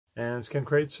And it's Ken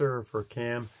Kraetzer for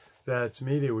CAM. That's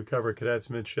Media. We cover cadets,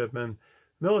 midshipmen,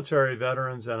 military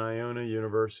veterans, and Iona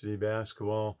University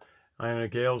basketball. Iona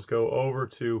Gaels go over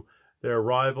to their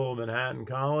rival Manhattan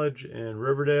College in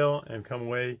Riverdale and come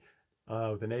away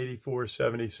with an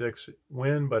 84-76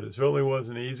 win, but it certainly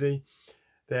wasn't easy.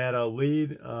 They had a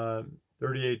lead,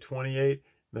 38-28 in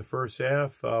the first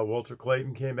half. Walter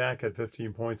Clayton came back at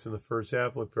 15 points in the first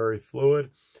half, looked very fluid.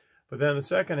 But then in the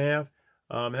second half,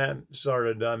 Manhattan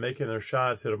started making their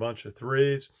shots, hit a bunch of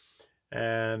threes,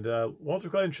 and Walter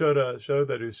Clayton showed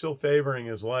that he was still favoring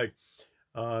his leg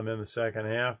in the second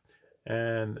half,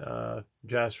 and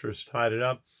Jaspers tied it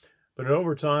up. But in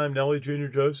overtime, Nelly Jr.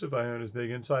 Joseph, Iona's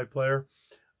big inside player,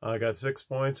 got 6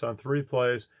 points on 3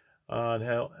 plays and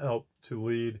helped to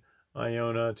lead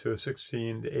Iona to a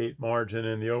 16-8 margin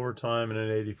in the overtime and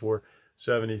an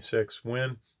 84-76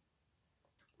 win.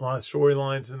 A lot of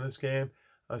storylines in this game.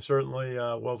 Certainly,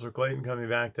 Walter Clayton coming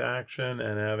back to action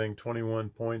and having 21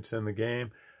 points in the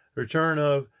game. Return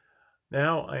of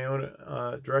now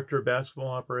Iona Director of Basketball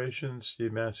Operations,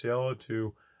 Steve Masiello,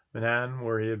 to Manhattan,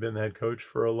 where he had been the head coach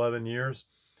for 11 years.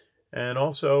 And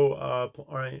also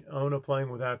Iona playing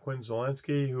without Quinn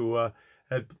Zielinski, who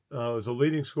was a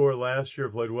leading scorer last year,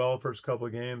 played well the first couple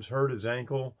of games, hurt his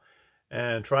ankle,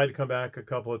 and tried to come back a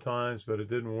couple of times, but it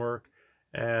didn't work.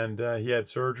 And he had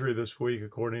surgery this week,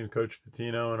 according to Coach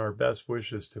Pitino, and our best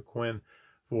wishes to Quinn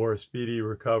for a speedy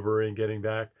recovery and getting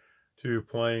back to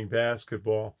playing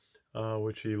basketball,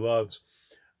 which he loves.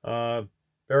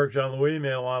 Eric John Louis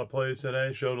made a lot of plays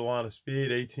today, showed a lot of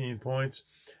speed, 18 points.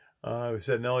 We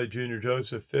said Nelly Jr.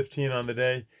 Joseph, 15 on the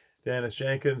day. Dennis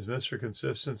Jenkins, Mr.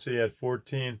 Consistency, at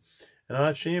 14. And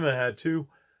Ashima had 2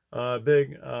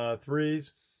 big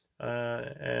threes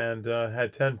and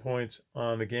had 10 points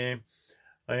on the game.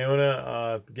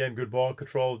 Iona, again, good ball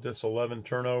control, just 11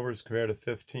 turnovers compared to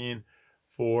 15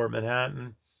 for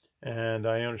Manhattan. And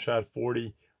Iona shot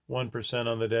 41%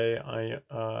 on the day.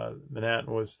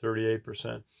 Manhattan was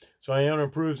 38%. So Iona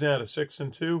improves now to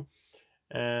 6-2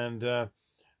 and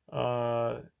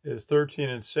is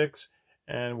 13-6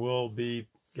 and will be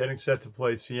getting set to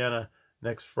play Siena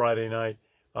next Friday night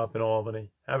up in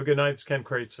Albany. Have a good night. It's Ken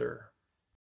Kraetzer.